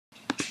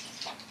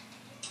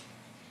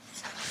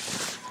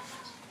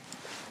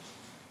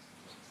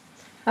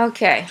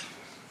Okay,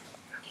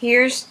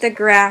 here's the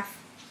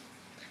graph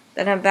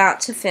that I'm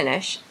about to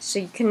finish. So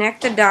you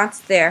connect the dots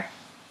there.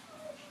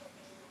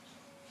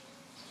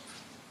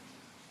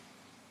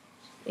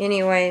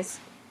 Anyways,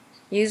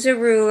 use a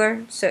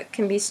ruler so it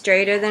can be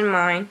straighter than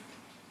mine.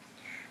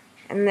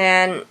 And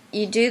then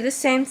you do the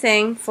same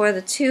thing for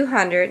the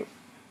 200.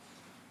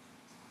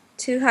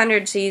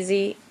 200's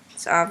easy.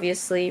 It's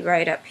obviously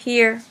right up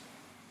here.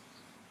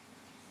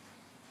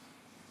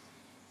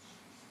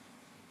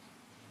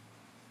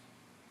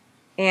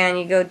 And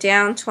you go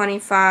down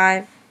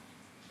 25.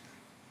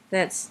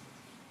 That's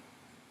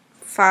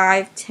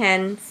 5,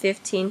 10,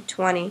 15,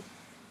 20,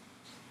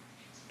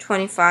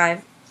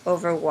 25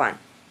 over 1.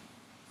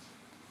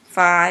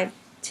 5,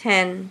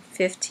 10,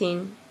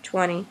 15,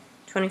 20,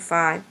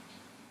 25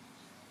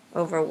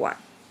 over 1.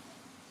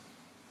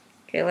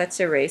 Okay, let's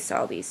erase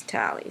all these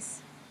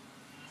tallies.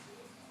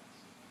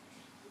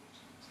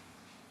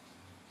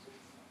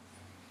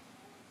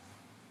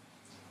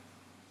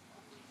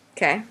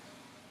 Okay.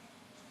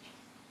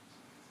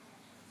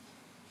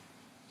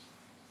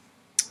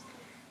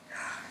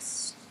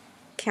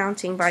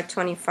 Counting by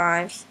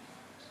 25s.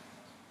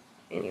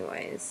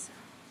 Anyways.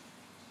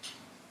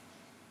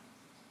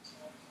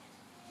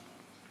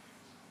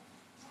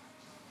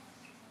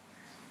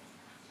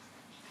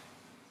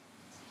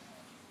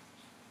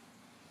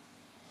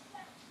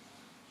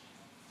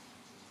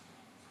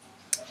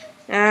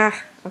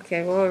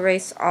 Okay, we'll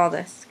erase all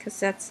this because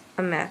that's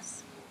a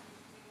mess.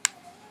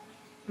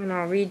 And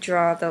I'll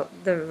redraw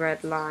the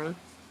red line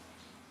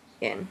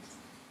in.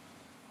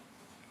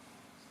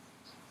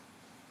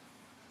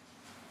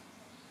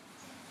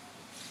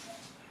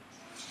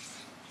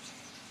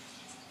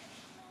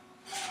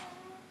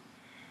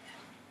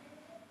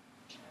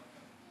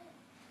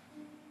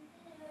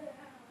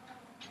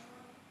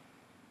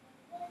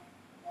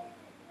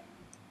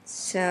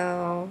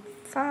 So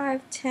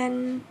 5,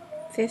 10,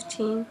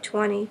 15,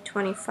 20,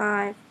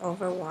 25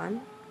 over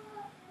 1.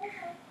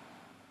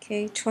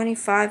 Okay,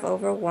 25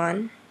 over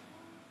 1.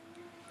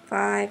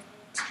 5,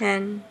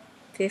 10,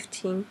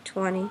 15,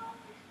 20,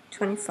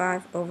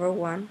 25 over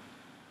 1.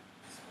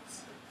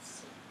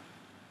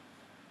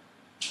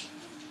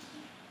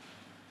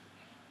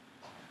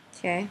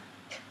 Okay,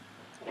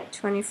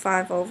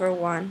 25 over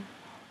 1.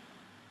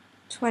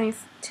 20,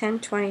 10,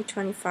 20,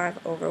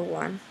 25 over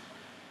 1.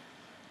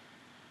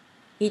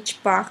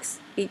 Each box,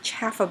 each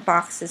half a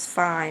box is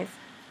 5.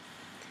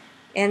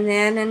 And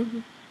then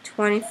in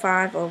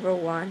 25 over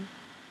 1.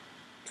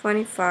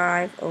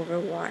 25 over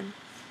 1.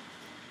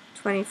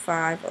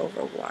 25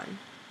 over 1.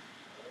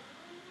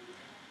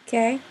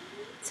 Okay,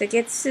 so it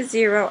gets to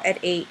 0 at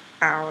 8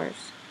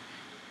 hours.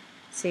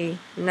 See,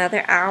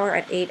 another hour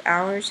at 8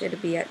 hours, it'll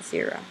be at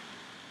 0.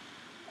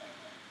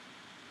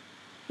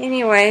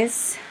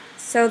 Anyways,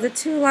 so the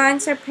two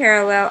lines are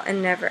parallel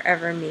and never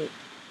ever meet.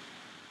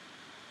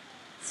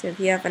 So if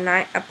you have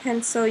a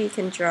pencil, you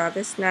can draw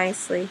this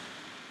nicely.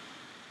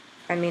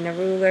 A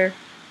ruler,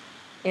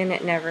 and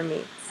it never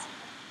meets.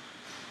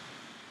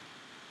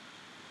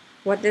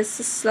 What does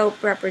the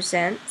slope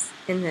represent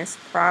in this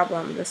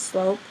problem? The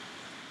slope,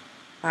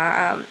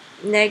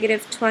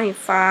 negative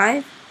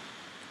 25.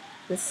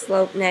 The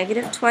slope,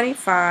 negative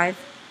 25,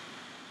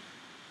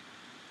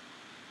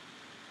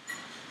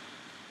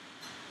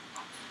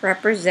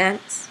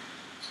 represents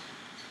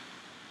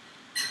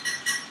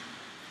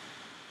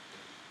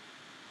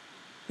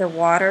the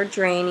water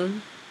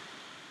draining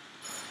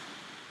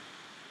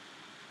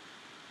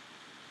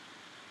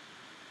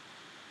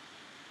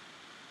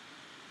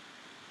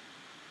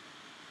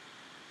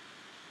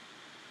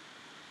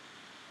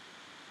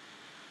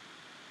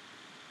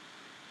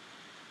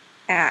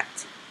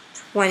at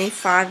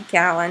 25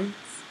 gallons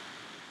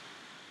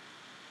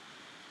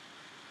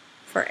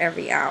for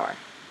every hour.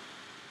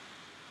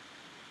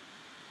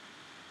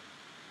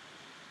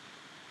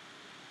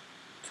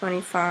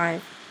 $25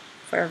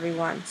 for every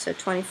one. So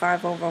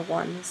 25 over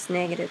 1 is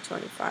negative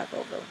 25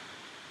 over 1.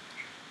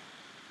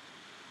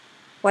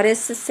 What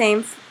is the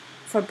same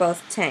for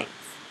both tanks?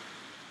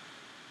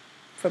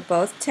 For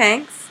both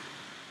tanks,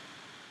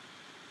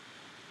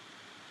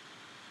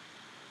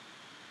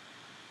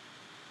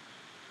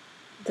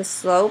 the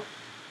slope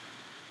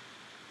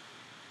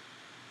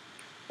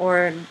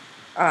or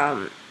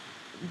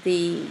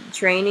the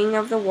draining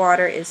of the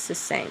water is the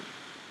same.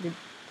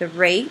 The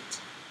rate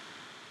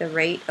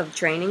of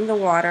draining the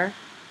water,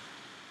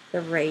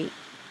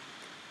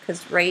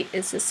 because rate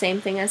is the same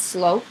thing as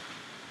slope.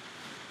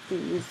 We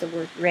use the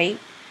word rate.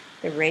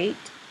 The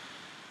rate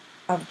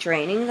of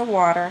draining the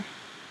water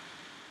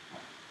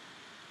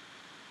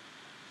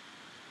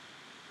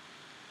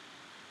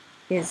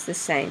is the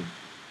same.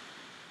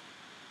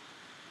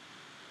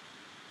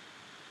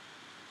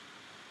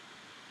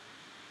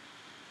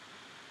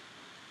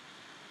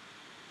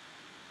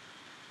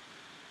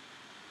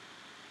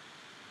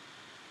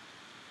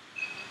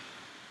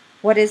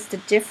 What is the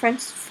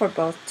difference for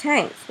both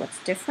tanks?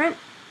 What's different?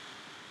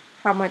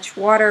 How much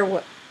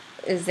water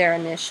is there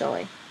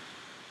initially?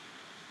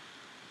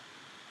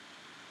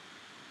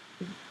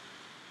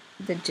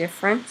 The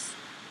difference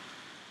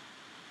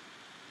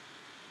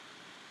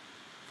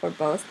for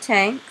both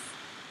tanks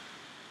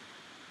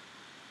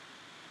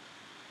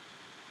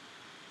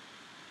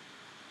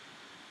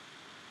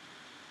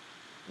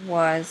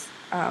was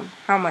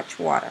how much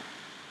water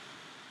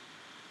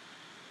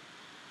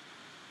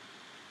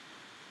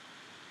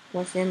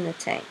was in the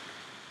tank.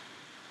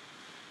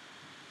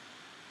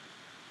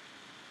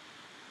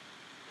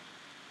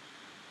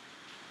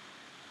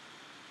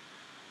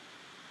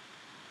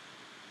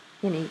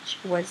 In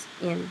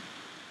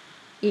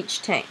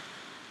each tank.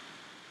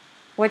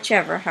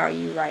 Whichever how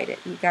you write it.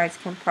 You guys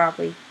can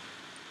probably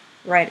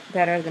write it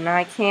better than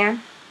I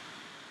can.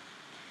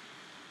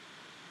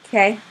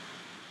 Okay.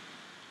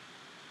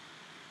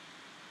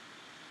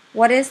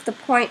 What is the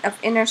point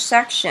of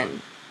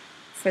intersection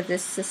for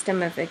this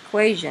system of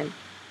equation?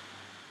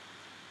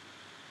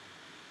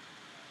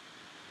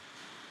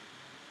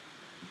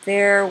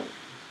 There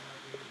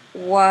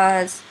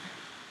was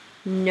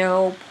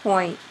no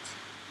point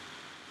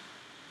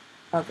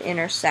of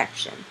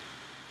intersection.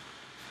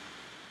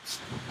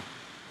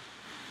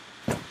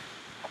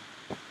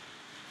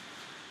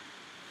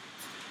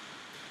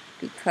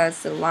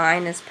 Because the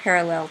line is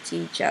parallel to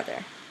each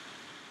other.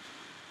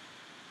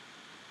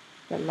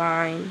 The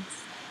lines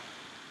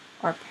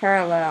are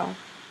parallel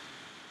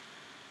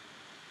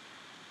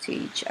to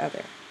each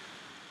other.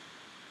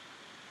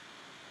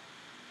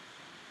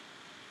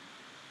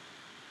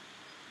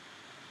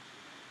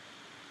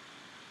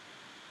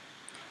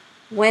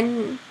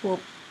 When will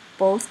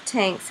both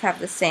tanks have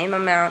the same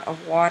amount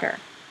of water?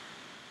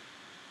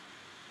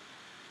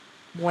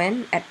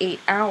 When? At 8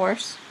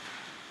 hours.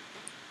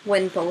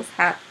 When both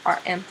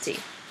are empty.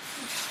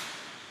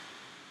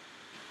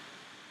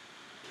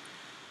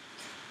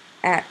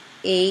 At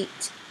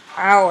 8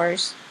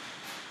 hours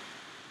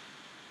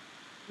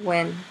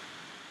when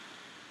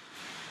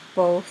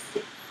both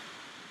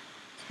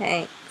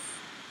tanks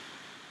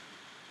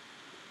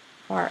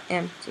are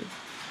empty.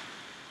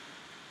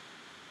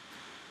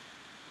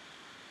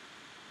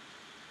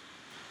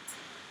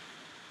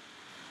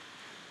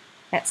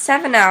 At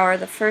 7 hours,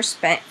 the first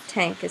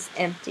tank is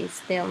empty,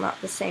 still not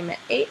the same. At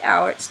 8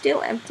 hours, it's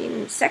still empty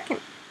in the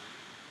second.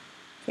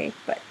 Okay,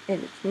 but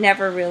it's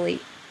never really,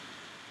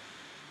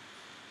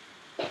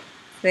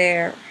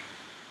 there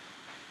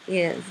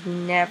is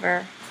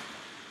never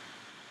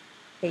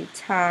a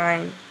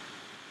time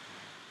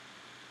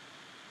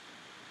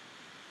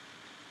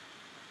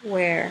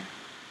where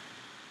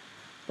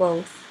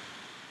both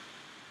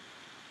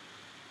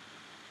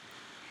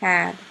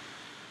had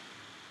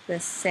the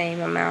same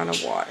amount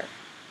of water.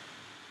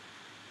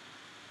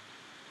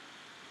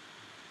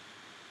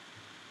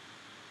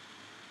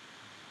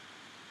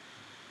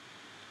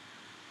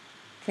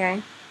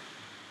 Okay?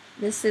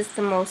 This is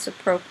the most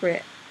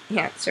appropriate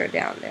answer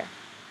down there.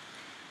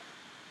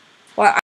 Well,